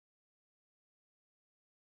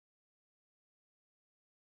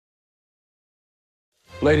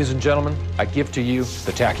Ladies and gentlemen, I give to you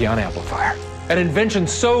the Tachyon amplifier. An invention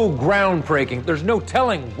so groundbreaking, there's no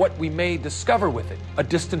telling what we may discover with it. A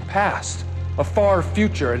distant past, a far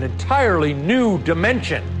future, an entirely new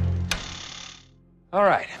dimension. All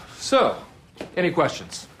right, so, any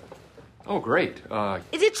questions? Oh, great.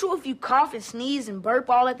 Is it true if you cough and sneeze and burp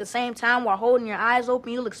all at the same time while holding your eyes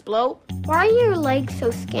open, you'll explode? Why are your legs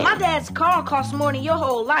so skinny? My dad's car costs more than your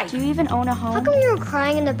whole life. Do you even own a home? How come you were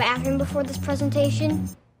crying in the bathroom before this presentation?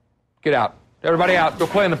 Get out. Everybody out. Go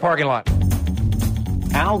play in the parking lot.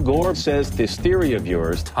 Al Gore says this theory of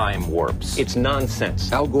yours, time warps, it's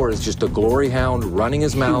nonsense. Al Gore is just a glory hound running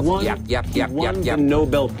his mouth. He won the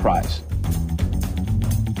Nobel Prize.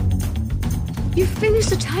 You finished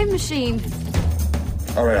the time machine.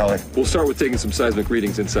 All right, Holly. We'll start with taking some seismic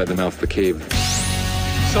readings inside the mouth of the cave.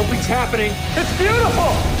 Something's happening. It's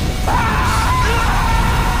beautiful!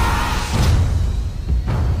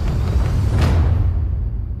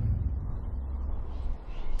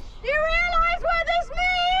 Do you realize what this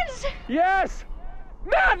means? Yes!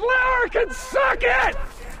 Matt Lauer can suck it!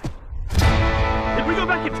 Did we go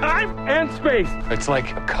back in time? And space. It's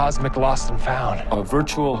like a cosmic lost and found. A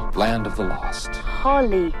virtual land of the lost.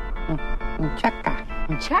 Holly. Chaka.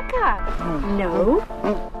 Chaka. No.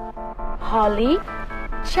 Holly.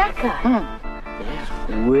 Chaka.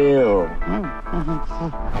 Will.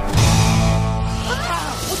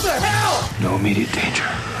 What the hell? No immediate danger.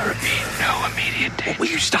 I repeat, no immediate danger. Will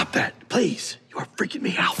you stop that? Please. You are freaking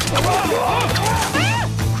me out.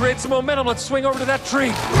 Create some momentum. Let's swing over to that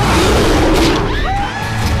tree.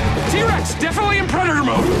 T-Rex, definitely in predator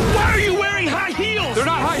mode. Why are you wearing high heels? They're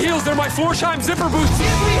not high heels. They're my Florsheim zipper boots. If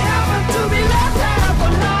we happen to be left half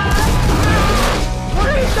alive,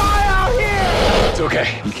 we're gonna die out here. It's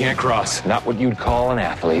okay. You can't cross. Not what you'd call an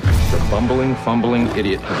athlete. The bumbling, fumbling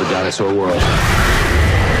idiot of the dinosaur world.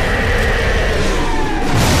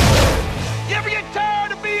 You ever get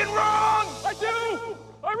tired of being wrong? I do.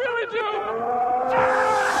 I really do.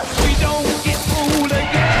 We don't get fooled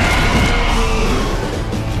again.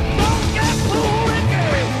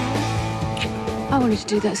 I wanted to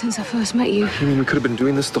do that since I first met you. You mean we could have been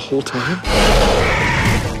doing this the whole time?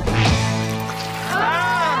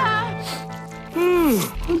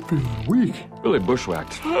 I've been weak. Really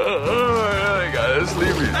bushwhacked. I gotta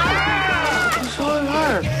sleep.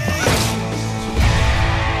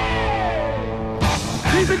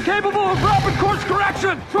 He's incapable of rapid course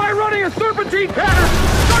correction. Try running a serpentine pattern.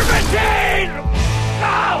 Serpentine!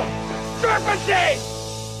 No! Serpentine!